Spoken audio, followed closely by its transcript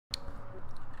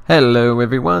Hello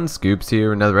everyone, Scoops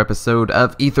here, another episode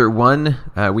of Ether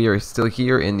 1. We are still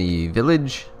here in the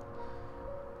village.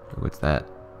 What's that?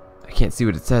 I can't see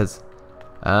what it says.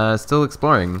 Still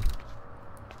exploring.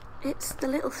 It's the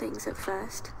little things at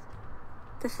first.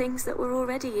 The things that were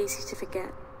already easy to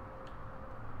forget.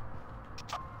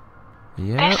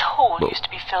 Yeah. This hall used to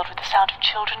be filled with the sound of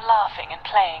children laughing and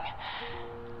playing.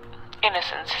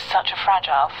 Innocence is such a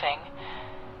fragile thing.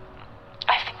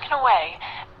 I think in a way,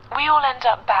 we all end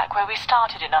up back where we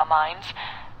started in our minds,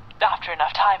 after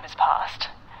enough time has passed.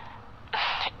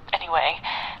 Anyway,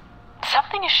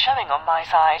 something is showing on my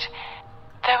side,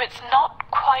 though it's not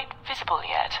quite visible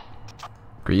yet.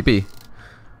 Creepy.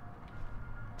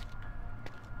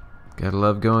 Gotta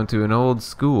love going to an old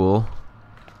school.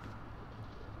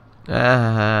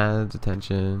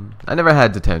 Detention. I never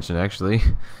had detention, actually.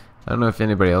 I don't know if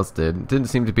anybody else did. It didn't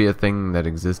seem to be a thing that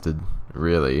existed,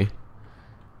 really.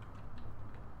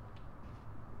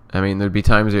 I mean, there'd be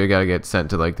times where you gotta get sent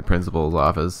to, like, the principal's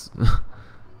office.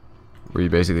 Where you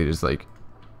basically just, like...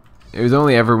 It was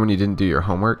only ever when you didn't do your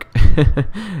homework.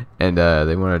 And,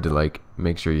 they wanted to, like,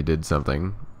 make sure you did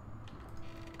something.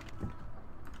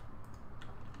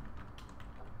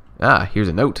 Ah, here's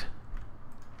a note.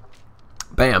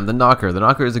 Bam, The Knocker. The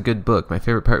Knocker is a good book. My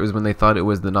favorite part was when they thought it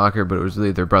was The Knocker, but it was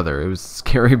really their brother. It was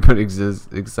scary, but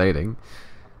exciting.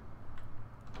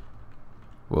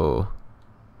 Whoa.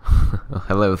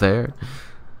 Hello there.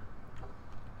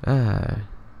 Ooh.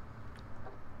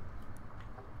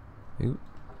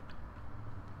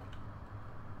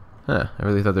 Huh, I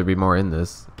really thought there'd be more in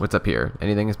this. What's up here?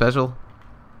 Anything special?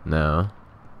 No.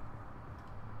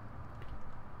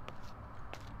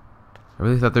 I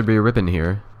really thought there'd be a ribbon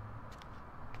here.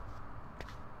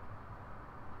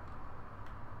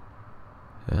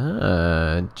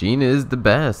 Jean is the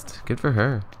best. Good for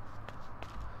her.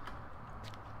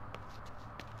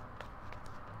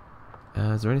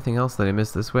 Is there anything else that I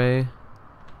missed this way?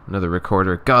 Another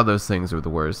recorder. God, those things are the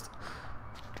worst.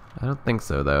 I don't think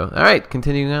so, though. Alright,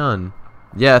 continuing on.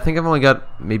 Yeah, I think I've only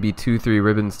got maybe 2-3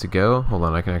 ribbons to go. Hold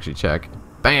on, I can actually check.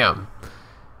 Bam!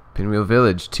 Pinwheel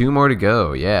Village. 2 more to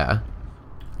go, yeah.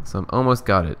 So I'm almost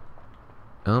got it.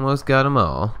 Almost got them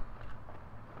all.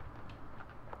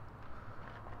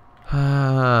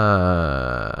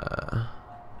 I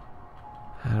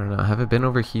don't know. Have I been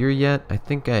over here yet? I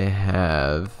think I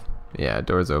have. Yeah,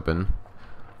 door's open.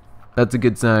 That's a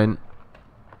good sign.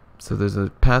 So there's a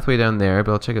pathway down there,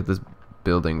 but I'll check out this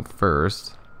building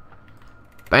first.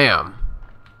 Bam!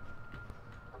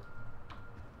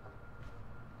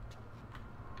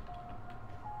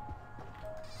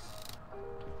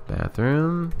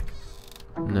 Bathroom?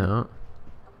 No.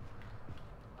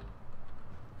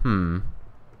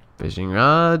 Fishing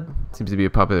rod. Seems to be a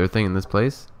popular thing in this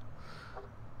place.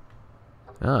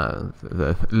 Ah,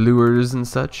 the lures and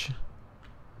such.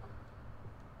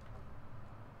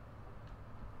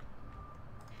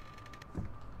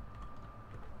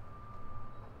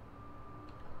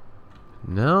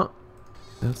 No,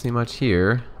 don't see much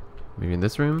here. Maybe in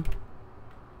this room.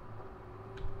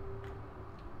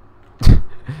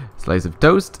 Slice of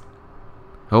toast.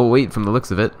 Oh wait, from the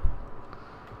looks of it.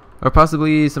 Or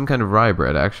possibly some kind of rye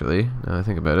bread, actually, now that I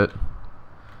think about it.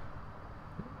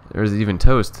 There's even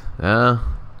toast.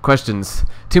 Questions.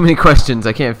 Too many questions.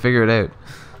 I can't figure it out.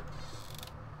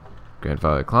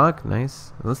 Grandfather clock.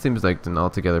 Nice. Well, this seems like an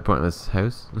altogether pointless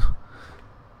house.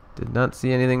 Did not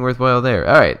see anything worthwhile there.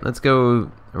 Alright, let's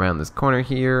go around this corner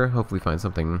here. Hopefully find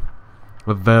something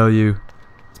of value.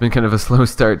 It's been kind of a slow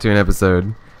start to an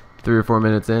episode. 3 or 4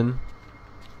 minutes in.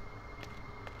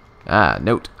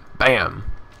 Note. Bam!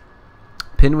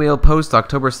 Pinwheel Post,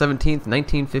 October 17th,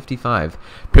 1955.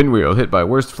 Pinwheel hit by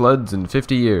worst floods in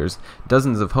 50 years.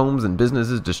 Dozens of homes and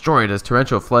businesses destroyed as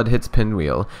torrential flood hits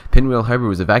Pinwheel. Pinwheel Harbor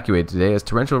was evacuated today as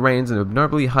torrential rains and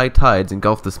abnormally high tides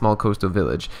engulfed the small coastal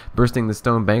village, bursting the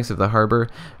stone banks of the harbor.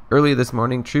 Early this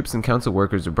morning, troops and council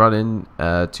workers were brought in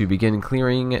to begin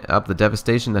clearing up the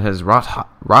devastation that has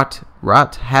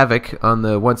wrought havoc on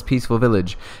the once peaceful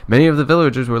village. Many of the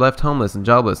villagers were left homeless and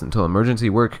jobless until emergency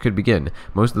work could begin.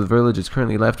 Most of the village is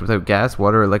currently left without gas,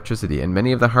 water, or electricity, and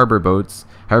many of the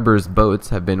harbor's boats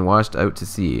have been washed out to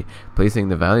sea, placing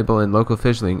the valuable and local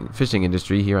fishing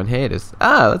industry here on hiatus.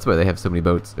 That's why they have so many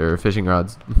boats, or fishing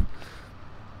rods.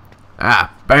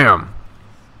 Bam!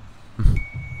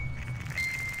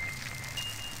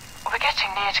 We're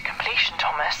getting near to completion,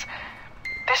 Thomas.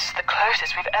 This is the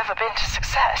closest we've ever been to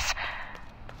success.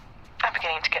 I'm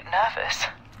beginning to get nervous.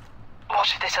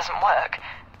 What if this doesn't work?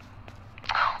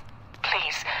 Oh,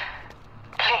 please,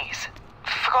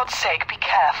 for God's sake, be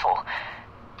careful.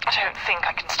 I don't think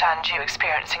I can stand you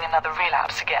experiencing another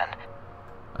relapse again.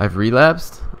 I've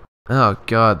relapsed? Oh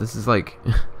god, this is like...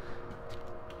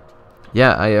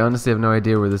 Yeah, I honestly have no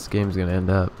idea where this game's gonna end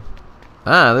up.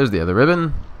 Ah, there's the other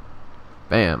ribbon.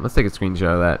 Bam, let's take a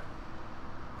screenshot of that.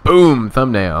 Boom,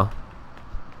 thumbnail.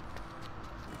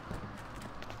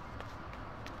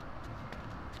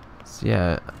 So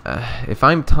yeah, if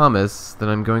I'm Thomas, then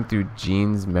I'm going through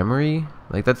Jean's memory?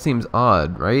 Like, that seems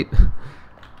odd, right?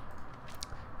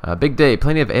 Big day.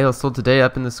 Plenty of ale sold today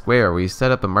up in the square. We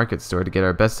set up a market store to get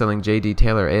our best-selling J.D.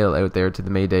 Taylor ale out there to the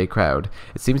May Day crowd.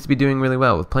 It seems to be doing really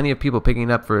well, with plenty of people picking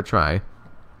it up for a try.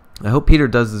 I hope Peter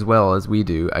does as well as we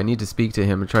do. I need to speak to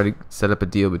him and try to set up a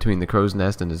deal between the Crow's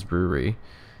Nest and his brewery.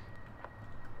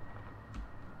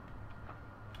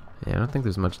 Yeah, I don't think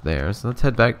there's much there. So let's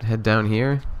head down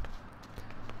here.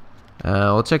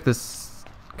 We'll check this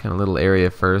kind of little area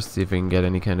first, see if we can get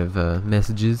any kind of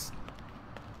messages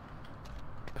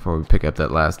before we pick up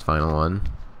that last final one.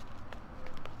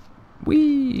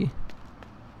 Whee!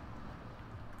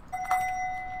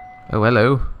 Oh,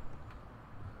 hello.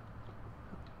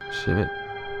 Shit.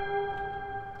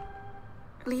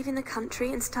 Leaving the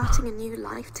country and starting a new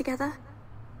life together?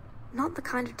 Not the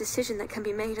kind of decision that can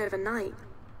be made overnight.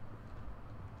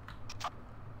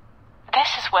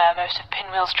 This is where most of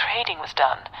Pinwheel's trading was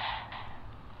done.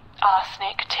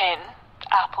 Arsenic, tin,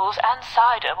 apples, and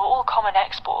cider were all common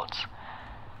exports.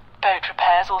 Boat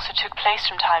repairs also took place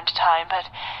from time to time, but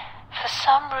for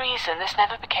some reason this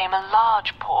never became a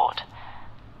large port.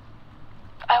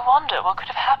 I wonder what could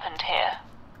have happened here.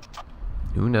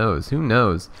 Who knows? Who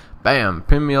knows? Bam!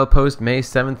 Pinwheel Post, May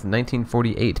 7th,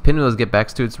 1948. Pinwheels get back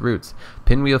to its roots.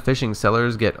 Pinwheel fishing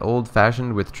sellers get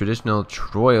old-fashioned with traditional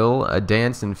troil, a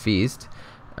dance and feast,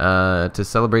 to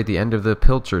celebrate the end of the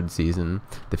pilchard season.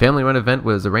 The family-run event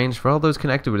was arranged for all those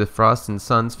connected with Frost &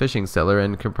 Sons fishing cellar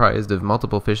and comprised of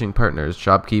multiple fishing partners,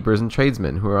 shopkeepers, and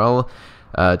tradesmen, who are all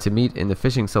to meet in the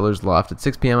fishing seller's loft at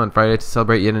 6 p.m. on Friday to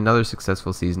celebrate yet another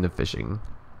successful season of fishing.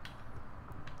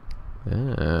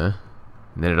 And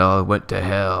then it all went to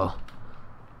hell.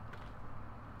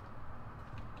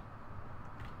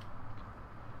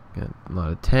 Got a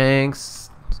lot of tanks,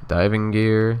 diving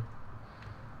gear.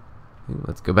 Ooh,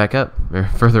 let's go back up, or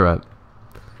further up.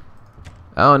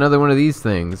 Oh, another one of these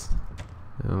things.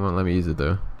 It won't let me use it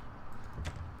though.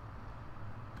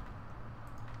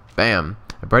 Bam!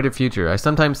 A brighter future. I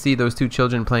sometimes see those two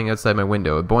children playing outside my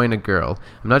window, a boy and a girl.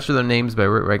 I'm not sure their names, but I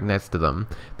wrote right next to them.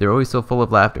 They're always so full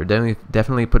of laughter.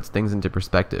 Definitely puts things into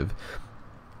perspective.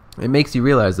 It makes you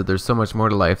realize that there's so much more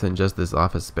to life than just this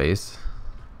office space.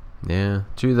 Yeah,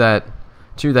 true that.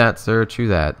 True that, sir. True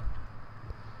that.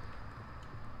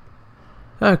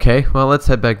 Okay, well, let's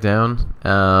head back down.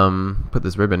 Put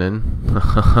this ribbon in.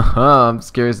 I'm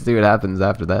just curious to see what happens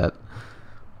after that.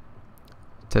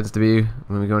 Tends to be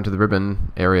when we go into the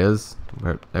ribbon areas,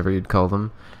 whatever you'd call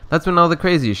them. That's when all the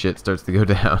crazy shit starts to go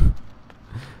down.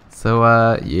 So,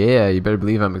 yeah, you better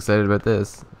believe I'm excited about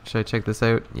this. Should I check this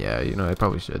out? Yeah, you know, I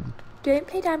probably should. Don't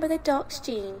play down by the docks,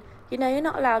 Jean. You know you're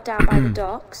not allowed down by the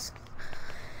docks.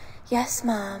 Yes,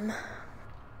 Mum.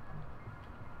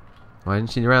 Why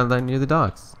didn't she around down near the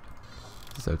docks?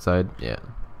 Just outside? Yeah.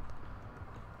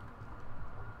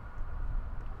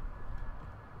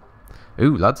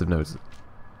 Ooh, lots of notes.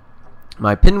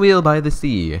 My pinwheel by the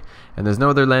sea, and there's no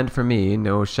other land for me,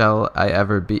 no shall I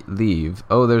ever leave.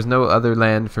 Oh, there's no other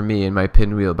land for me in my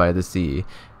pinwheel by the sea.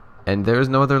 And there's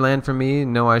no other land for me,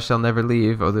 no I shall never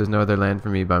leave. Oh, there's no other land for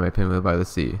me by my pinwheel by the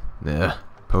sea. Ugh,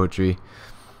 poetry.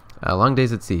 Long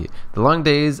days at sea. The long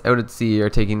days out at sea are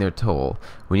taking their toll.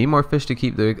 We need more fish to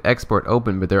keep the export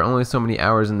open, but there are only so many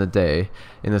hours in the day.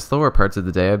 In the slower parts of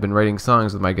the day, I've been writing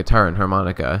songs with my guitar and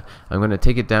harmonica. I'm going to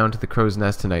take it down to the Crow's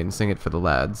Nest tonight and sing it for the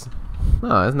lads.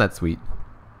 Oh, isn't that sweet?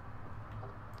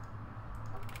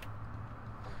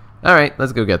 Alright,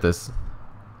 let's go get this.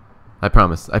 I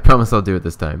promise I'll do it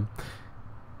this time.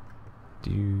 A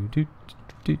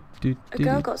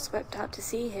girl got swept out to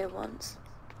sea here once.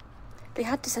 They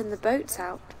had to send the boats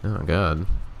out. Oh my god.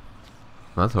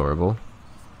 That's horrible.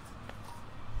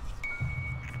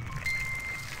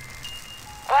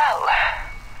 Well,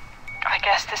 I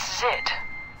guess this is it.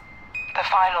 The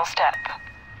final step.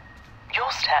 Your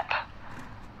step.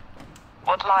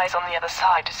 What lies on the other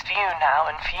side is for you now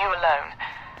and for you alone.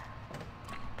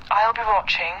 I'll be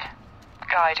watching,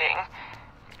 guiding.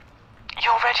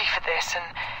 You're ready for this, and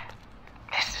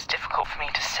this is difficult for me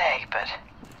to say, but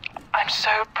I'm so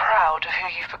proud of who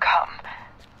you've become.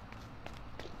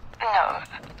 No,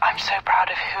 I'm so proud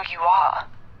of who you are.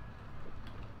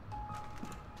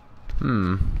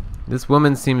 This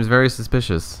woman seems very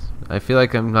suspicious. I feel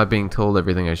like I'm not being told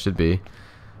everything I should be.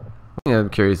 One thing I'm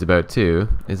curious about too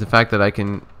is the fact that I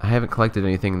haven't collected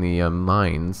anything in the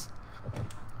mines.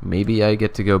 Maybe I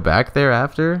get to go back there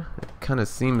after? It kind of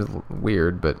seems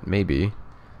weird, but maybe.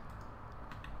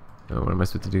 Oh, what am I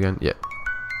supposed to do again? Yeah.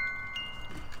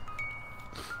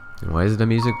 And why is it a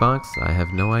music box? I have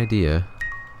no idea.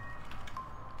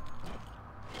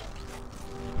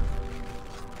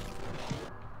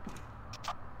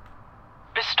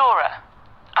 Restorer,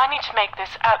 I need to make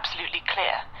this absolutely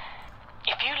clear.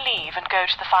 If you leave and go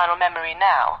to the final memory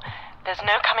now, there's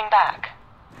no coming back.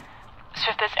 So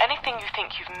if there's anything you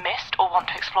think you've missed or want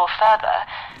to explore further,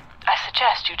 I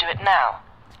suggest you do it now.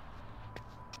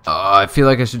 Oh, I feel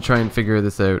like I should try and figure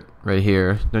this out right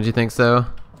here. Don't you think so?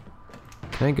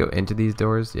 Can I go into these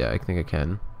doors? Yeah, I think I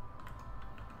can.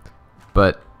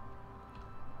 But...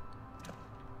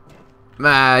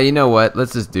 you know what?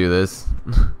 Let's just do this.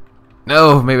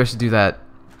 No, maybe I should do that.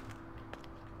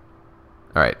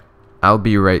 Alright, I'll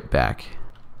be right back.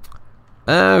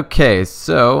 Okay,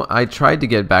 so I tried to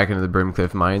get back into the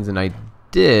Brimcliff Mines, and I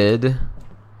did,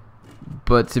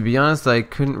 but to be honest, I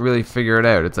couldn't really figure it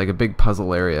out. It's like a big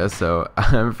puzzle area, so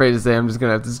I'm afraid to say I'm just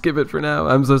gonna have to skip it for now.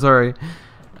 I'm so sorry.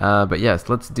 But yes,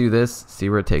 let's do this, see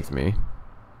where it takes me.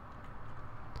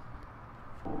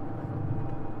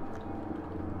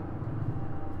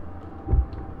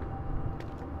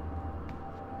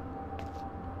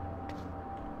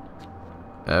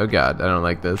 Oh god, I don't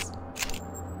like this.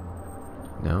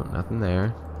 No, nothing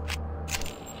there.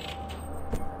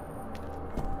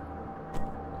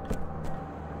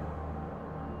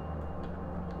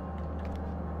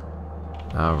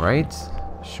 Alright,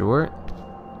 sure.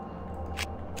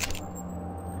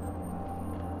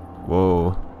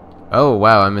 Whoa. Oh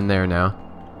wow, I'm in there now.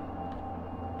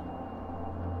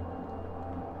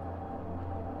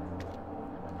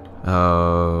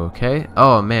 Okay.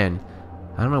 Oh man.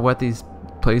 I don't know what these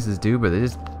places do, but they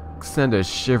just send a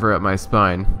shiver up my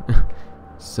spine.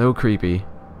 So creepy.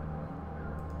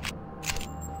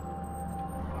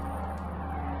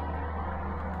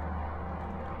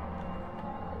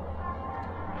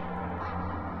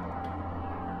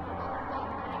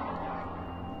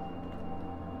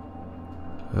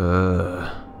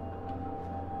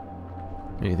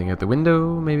 Anything out the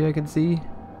window maybe I can see?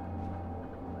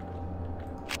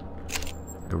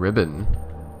 A ribbon.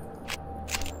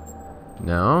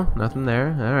 No, nothing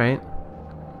there. Alright.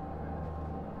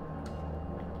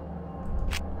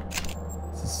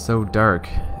 This is so dark.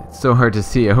 It's so hard to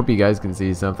see. I hope you guys can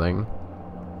see something.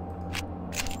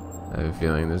 I have a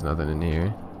feeling there's nothing in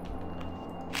here.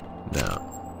 No.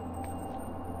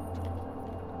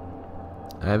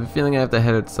 I have a feeling I have to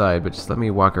head outside, but just let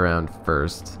me walk around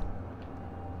first.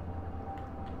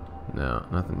 No,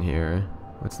 nothing here.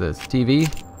 What's this?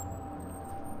 TV?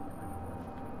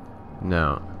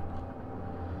 No.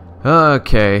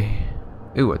 Okay.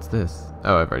 Ooh, what's this?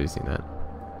 Oh, I've already seen that.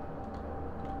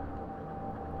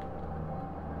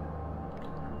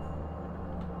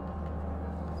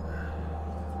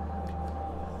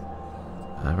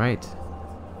 Alright.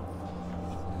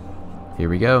 Here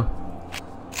we go.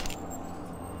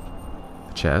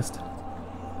 Chest.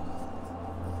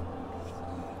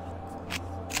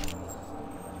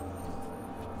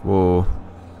 Whoa.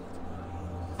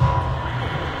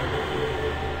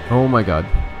 Oh my god.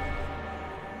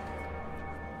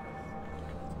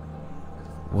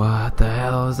 What the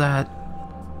hell is that?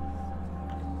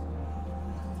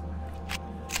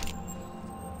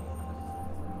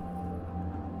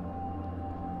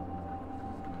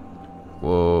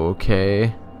 Whoa,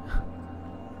 okay.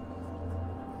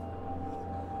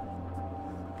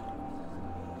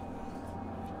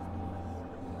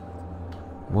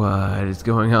 What is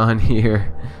going on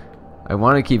here? I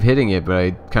want to keep hitting it, but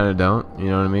I kind of don't. You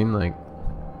know what I mean? Like...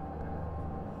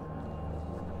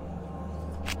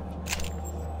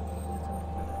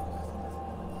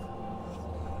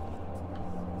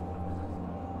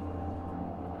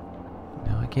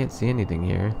 No, I can't see anything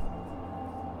here.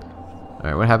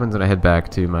 Alright, what happens when I head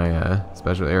back to my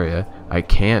special area? I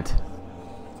can't.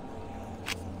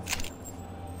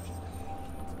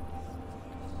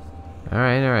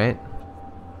 Alright, alright.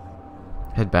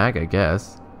 Head back, I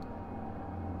guess.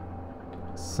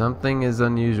 Something is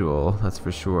unusual, that's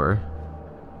for sure.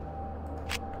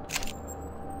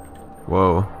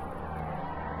 Whoa.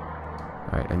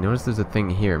 Alright, I noticed there's a thing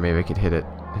here. Maybe I could hit it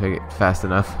if I get fast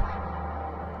enough.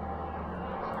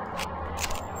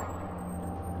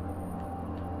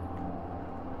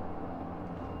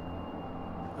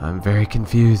 I'm very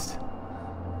confused.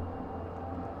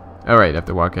 Alright, I have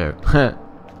to walk out.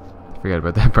 Forgot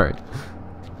about that part.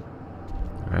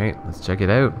 Alright, let's check it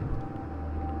out.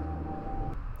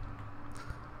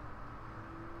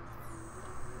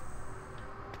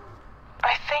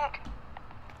 I think...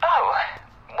 Oh,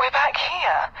 we're back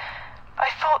here. I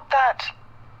thought that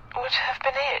would have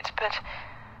been it, but...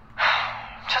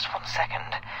 Just 1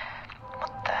 second. What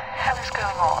the hell is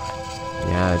going on?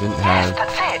 Yeah, I didn't Yes, have...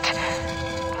 that's it.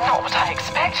 Not what I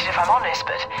expected, if I'm honest,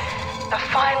 but the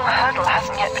final hurdle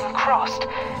hasn't yet been crossed.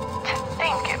 To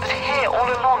think it was here all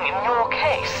along in your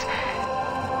case.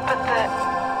 But the...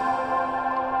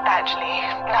 Actually,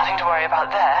 nothing to worry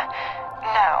about there.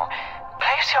 Now,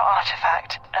 place your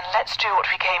artifact, and let's do what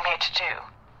we came here to do.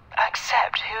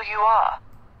 Accept who you are.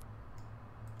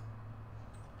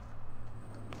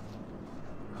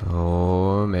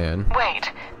 Oh, man.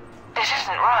 Wait, this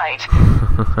isn't right.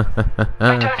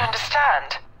 I don't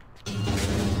understand.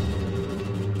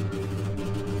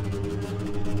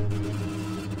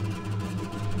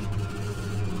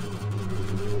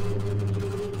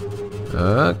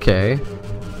 Okay.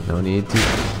 No need to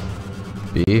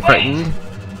be frightened.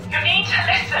 You need to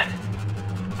listen.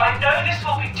 I know this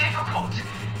will be difficult,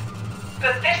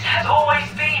 but this has always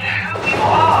been who you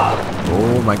are.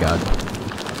 Oh my god.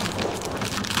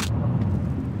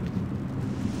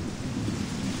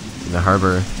 In the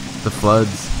harbor, the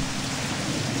floods.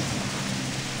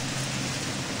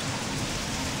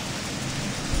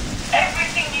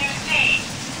 Everything you see.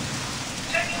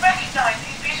 Don't you recognize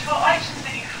these beautiful items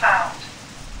that you found?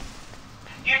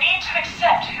 You need to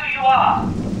accept who you are.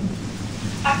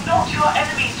 I'm not your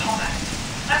enemy, Thomas.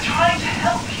 I'm trying to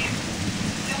help you.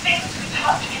 The things we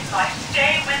touch in life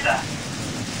stay with us.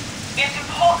 It's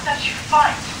important that you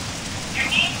fight. You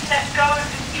need to let go of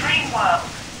this dream world.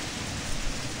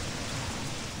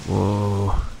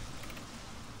 Whoa.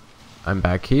 I'm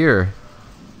back here.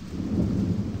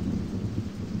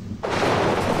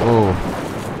 Whoa.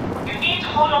 You need to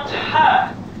hold on to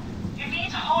her. You need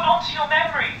to hold on to your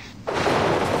memories.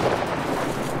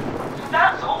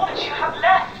 That's all that you have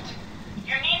left.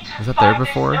 You need to Was that fight there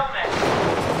before? this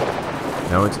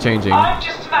illness. No, it's changing. I'm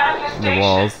just a manifestation. In the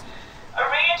walls. A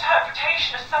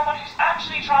reinterpretation of someone who's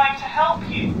actually trying to help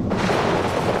you.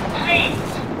 Please.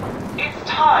 It's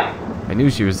time. I knew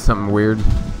she was something weird.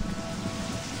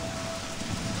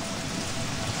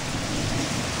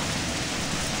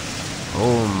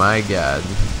 Oh my god.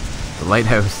 The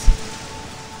lighthouse.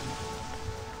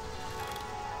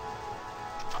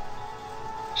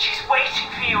 She's waiting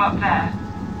for you up there.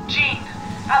 Jean,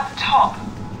 at the top.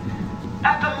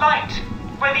 At the light,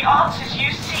 where the answers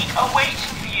you seek are waiting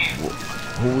for you.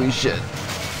 Holy shit.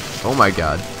 Oh my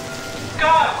god.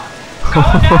 Go! Go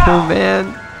now! Oh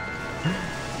man.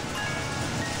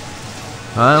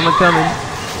 I'm a coming.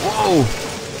 Whoa.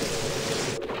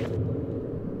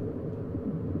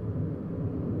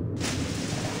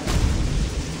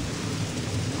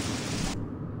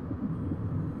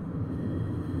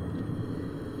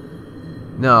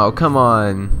 No, come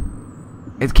on.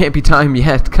 It can't be time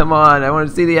yet. Come on, I want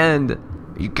to see the end. Are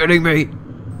you kidding me?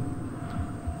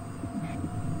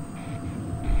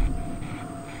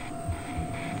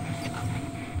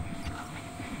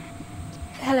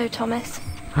 Hello, Thomas.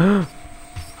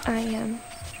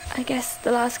 I guess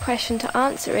the last question to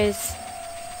answer is,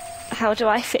 how do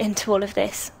I fit into all of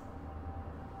this?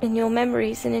 In your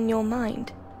memories and in your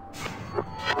mind?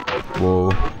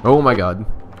 Whoa. Oh my god.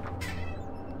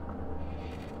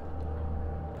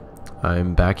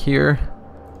 I'm back here.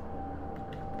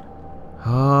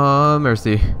 Oh,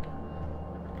 mercy.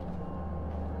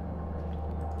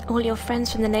 All your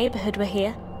friends from the neighborhood were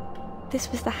here.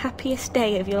 This was the happiest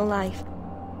day of your life.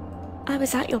 I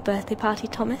was at your birthday party,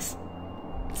 Thomas.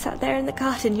 Sat there in the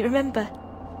garden, you remember?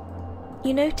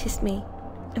 You noticed me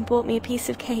and bought me a piece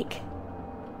of cake.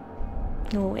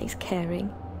 Always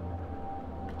caring.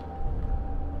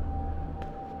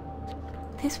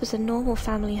 This was a normal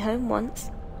family home once.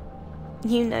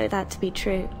 You know that to be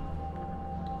true.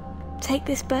 Take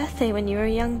this birthday when you were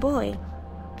a young boy.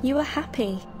 You were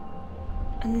happy.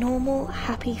 A normal,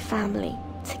 happy family,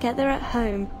 together at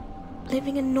home,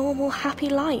 living a normal, happy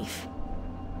life.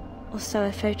 Or so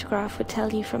a photograph would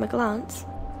tell you from a glance.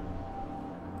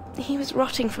 He was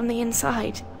rotting from the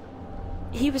inside.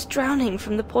 He was drowning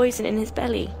from the poison in his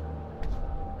belly.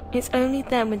 It's only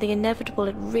then, when the inevitable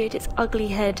had reared its ugly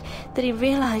head, that he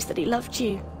realized that he loved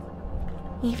you,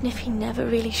 even if he never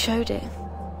really showed it.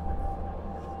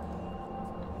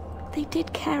 They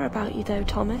did care about you though,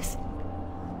 Thomas.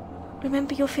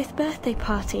 Remember your 5th birthday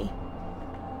party?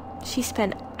 She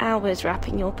spent hours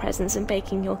wrapping your presents and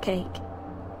baking your cake.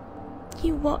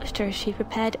 You watched her as she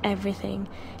prepared everything.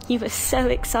 You were so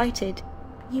excited.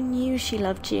 You knew she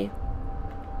loved you.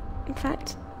 In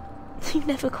fact, you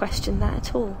never questioned that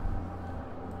at all.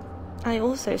 I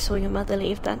also saw your mother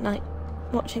leave that night,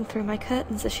 watching through my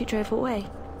curtains as she drove away.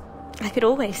 I could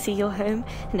always see your home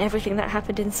and everything that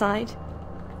happened inside.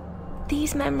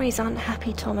 These memories aren't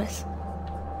happy, Thomas,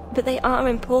 but they are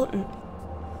important.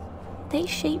 They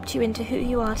shaped you into who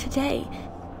you are today.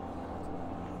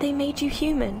 They made you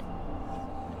human.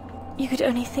 You could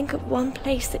only think of one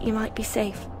place that you might be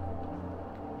safe,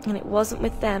 and it wasn't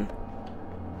with them.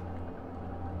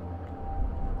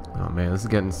 Oh man, this is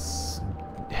getting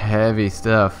heavy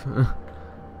stuff. Come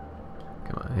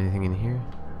on, anything in here?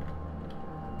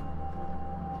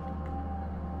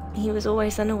 He was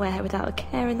always unaware, without a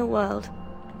care in the world,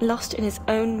 lost in his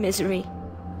own misery,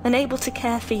 unable to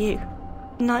care for you.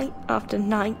 Night after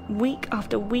night, week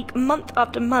after week, month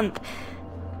after month.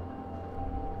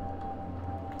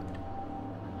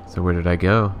 So where did I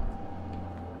go?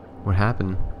 What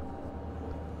happened?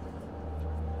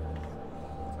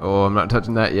 Oh, I'm not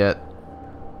touching that yet.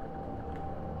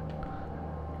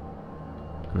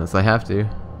 Unless I have to.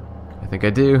 I think I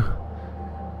do.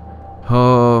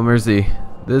 Oh, mercy.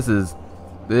 This is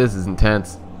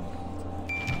intense.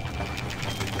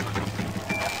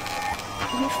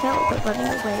 You felt that running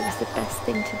away was the best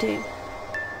thing to do.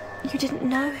 You didn't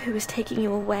know who was taking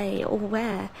you away or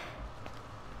where.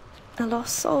 A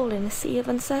lost soul in a sea of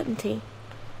uncertainty.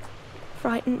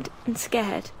 Frightened and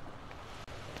scared.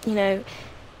 You know,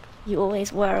 you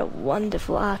always were a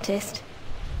wonderful artist.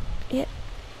 Yet,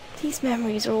 these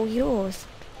memories are all yours.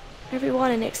 Every one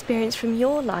an experience from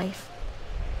your life.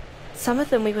 Some of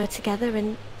them we were together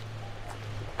and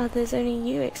others only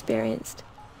you experienced.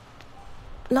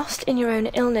 Lost in your own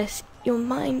illness, your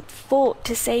mind fought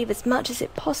to save as much as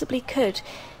it possibly could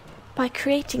by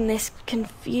creating this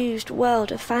confused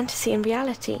world of fantasy and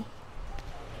reality.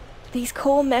 These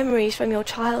core memories from your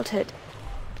childhood,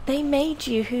 they made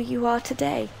you who you are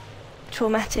today,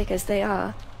 traumatic as they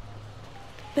are.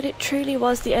 But it truly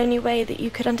was the only way that you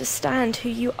could understand who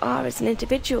you are as an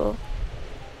individual.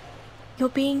 You're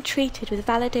being treated with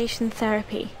validation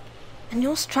therapy, and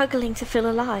you're struggling to feel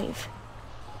alive.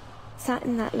 Sat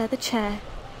in that leather chair,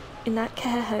 in that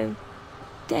care home,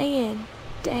 day in,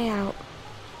 day out.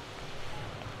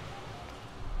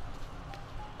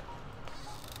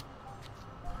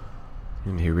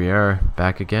 And here we are,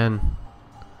 back again.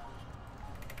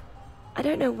 I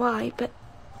don't know why, but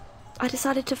I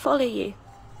decided to follow you.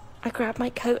 I grabbed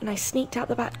my coat and I sneaked out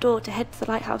the back door to head to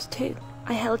the lighthouse too.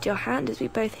 I held your hand as we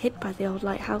both hid by the old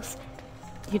lighthouse.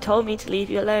 You told me to leave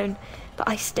you alone, but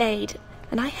I stayed,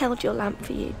 and I held your lamp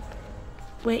for you,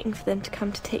 waiting for them to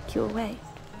come to take you away,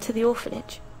 to the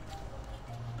orphanage.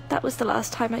 That was the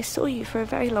last time I saw you for a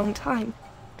very long time.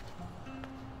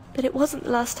 But it wasn't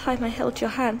the last time I held your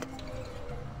hand.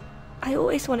 I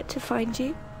always wanted to find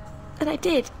you, and I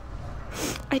did.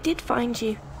 I did find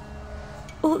you.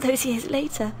 All those years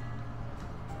later.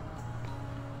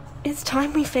 It's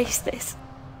time we face this.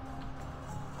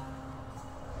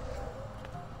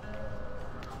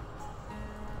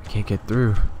 I can't get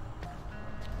through.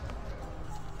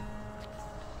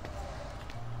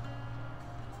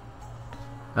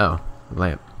 Oh,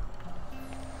 lamp.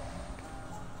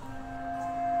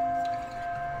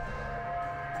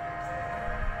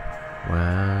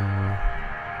 Wow.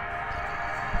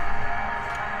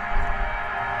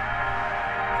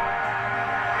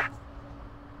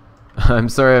 I'm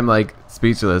sorry I'm like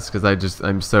speechless because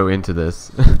I'm so into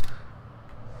this.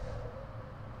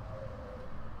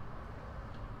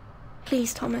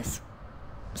 Please, Thomas.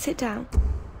 Sit down.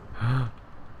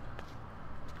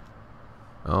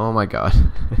 Oh my god.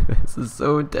 This is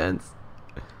so intense.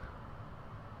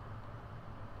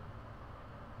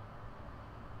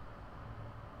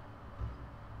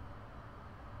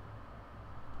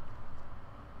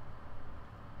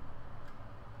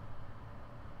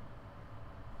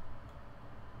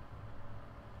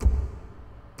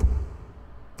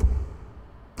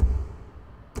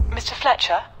 Mr.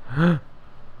 Fletcher?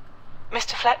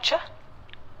 Mr. Fletcher?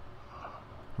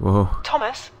 Whoa.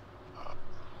 Thomas?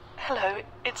 Hello,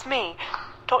 it's me,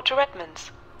 Dr.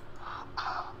 Edmonds.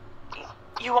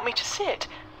 You want me to sit?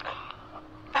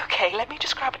 Okay, let me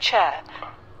just grab a chair.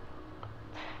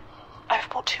 I've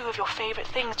brought 2 of your favourite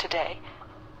things today.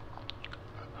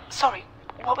 Sorry,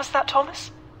 what was that,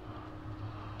 Thomas?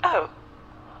 Oh,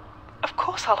 of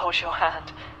course I'll hold your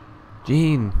hand.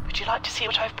 Jean. Would you like to see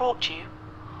what I've brought you?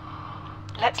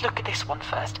 Let's look at this one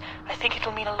first. I think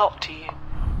it'll mean a lot to you.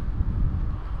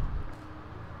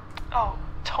 Oh,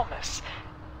 Thomas.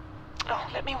 Oh,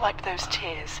 let me wipe those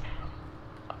tears.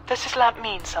 Does this lamp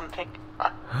mean something?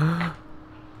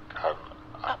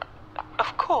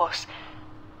 Of course.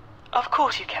 Of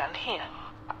course you can. Here.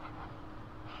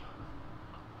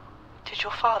 Did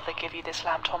your father give you this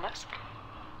lamp, Thomas?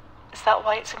 Is that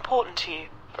why it's important to you?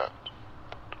 That's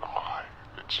why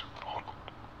it's important.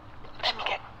 Let me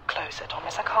get closer,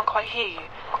 Thomas. I can't quite hear you.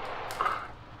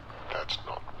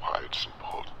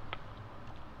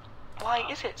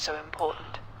 is it so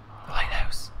important? The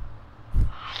lighthouse.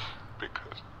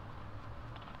 Because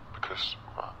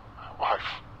my wife,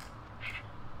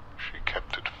 she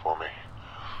kept it for me.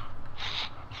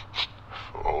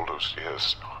 For all those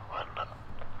years when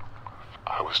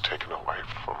I was taken away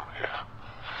from here.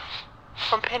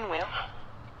 From Pinwheel?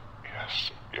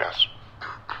 Yes.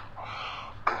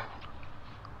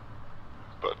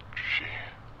 But she...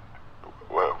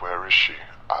 Where is she?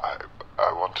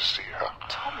 I want to see her.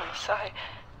 Thomas,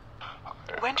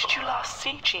 when did you last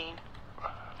see Jean?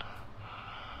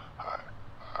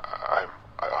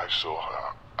 I saw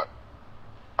her.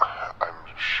 I'm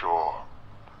sure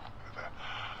that...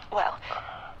 Well,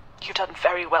 you've done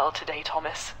very well today,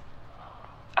 Thomas.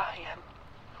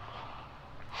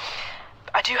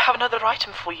 I do have another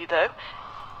item for you, though.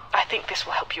 I think this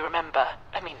will help you remember.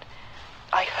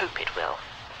 I hope it will.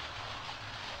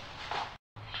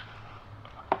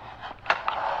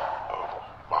 Oh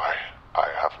my, I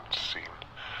haven't seen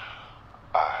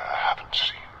that.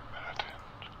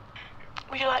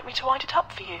 Would you like me to wind it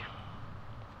up for you?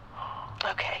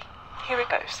 Okay, here it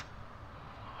goes.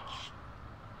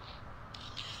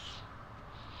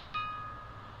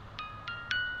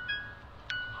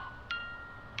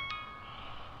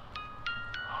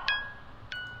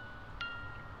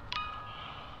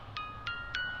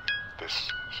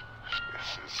 This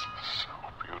is so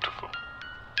beautiful.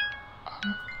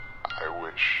 I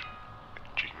wish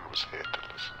Jean was here to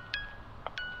listen.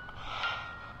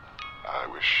 I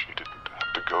wish she didn't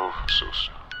have to go so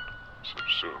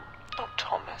soon. Oh,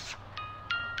 Thomas.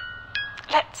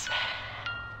 Let's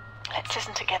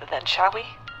listen together then, shall we?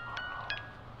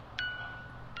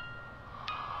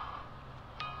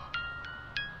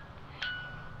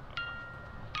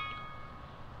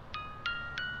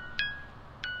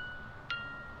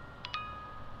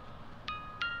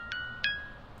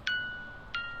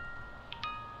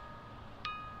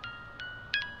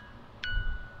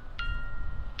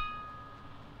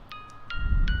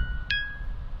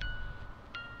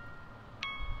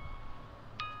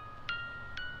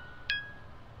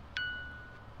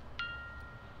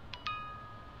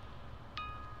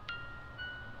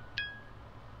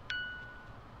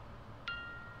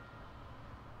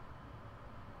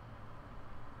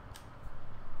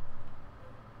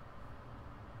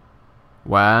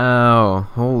 Wow,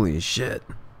 holy shit.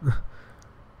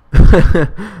 Maybe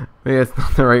that's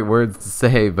not the right words to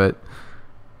say, but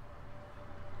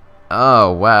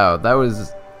oh wow, that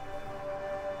was...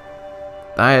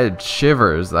 I had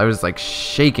shivers. I was like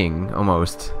shaking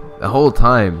almost the whole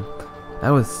time.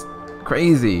 That was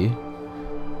crazy.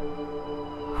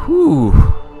 Whew.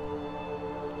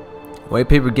 White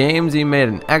Paper Games, you made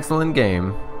an excellent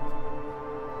game.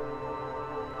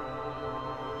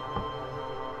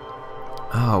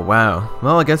 Oh wow.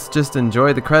 Well, I guess just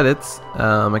enjoy the credits.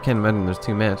 I can't imagine there's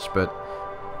too much, but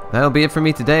that'll be it for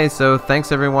me today. So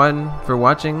thanks everyone for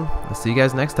watching. I'll see you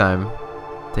guys next time.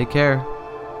 Take care.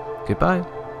 Goodbye.